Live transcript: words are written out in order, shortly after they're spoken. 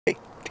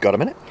Got a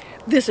minute?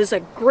 This is a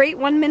great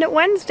 1 Minute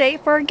Wednesday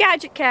for a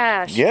gadget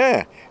cache.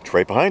 Yeah, it's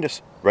right behind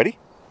us. Ready?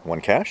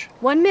 1 cache.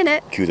 1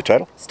 minute. Cue the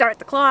title. Start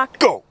the clock.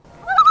 Go!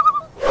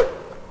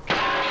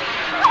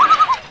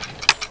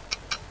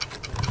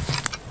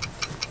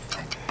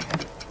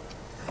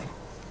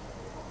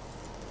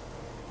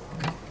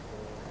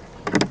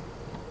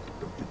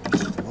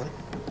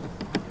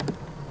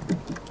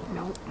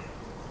 Nope.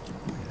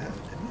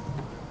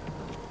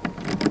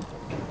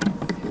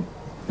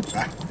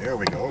 Ah, there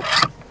we go.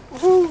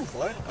 Woohoo!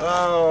 What?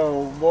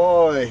 Oh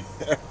boy!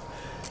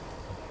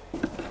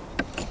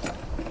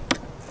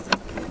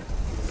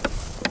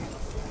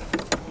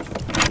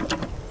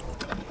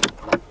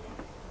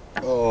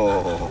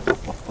 Oh,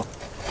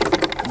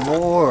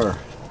 more.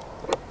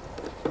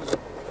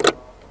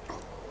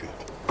 Good.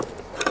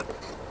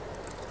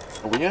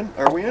 Are we in?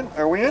 Are we in?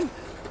 Are we in?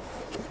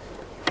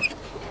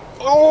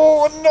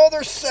 Oh,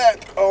 another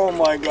set! Oh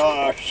my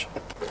gosh!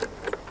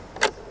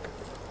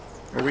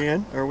 Are we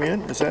in? Are we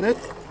in? Is that it?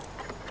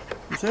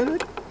 Is that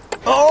it?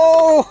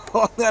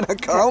 Oh, then a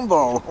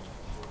combo.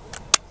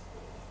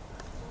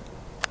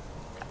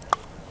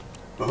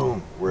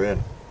 Boom, we're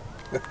in.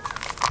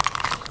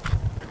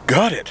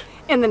 Got it!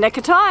 In the nick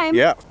of time.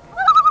 Yeah.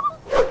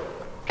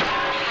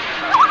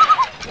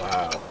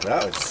 Wow,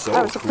 that was so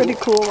That was a pretty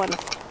cool one.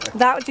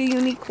 That was a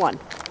unique one.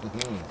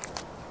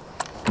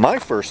 My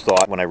first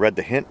thought when I read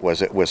the hint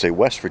was it was a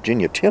West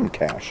Virginia Tim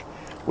cache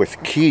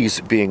with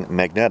keys being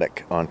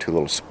magnetic onto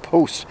little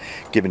posts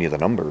giving you the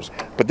numbers.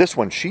 But this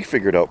one she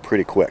figured out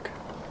pretty quick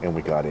and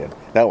we got in.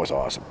 That was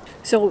awesome.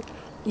 So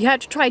you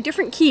had to try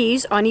different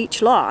keys on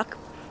each lock,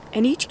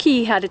 and each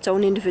key had its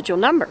own individual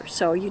number.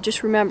 So you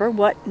just remember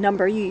what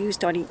number you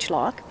used on each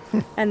lock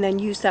and then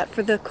use that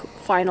for the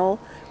final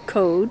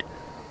code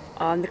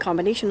on the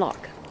combination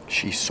lock.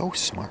 She's so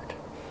smart.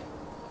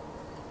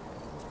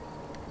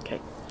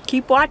 Okay.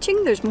 Keep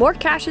watching. There's more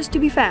caches to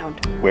be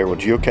found. Where will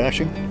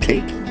geocaching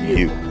take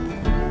you?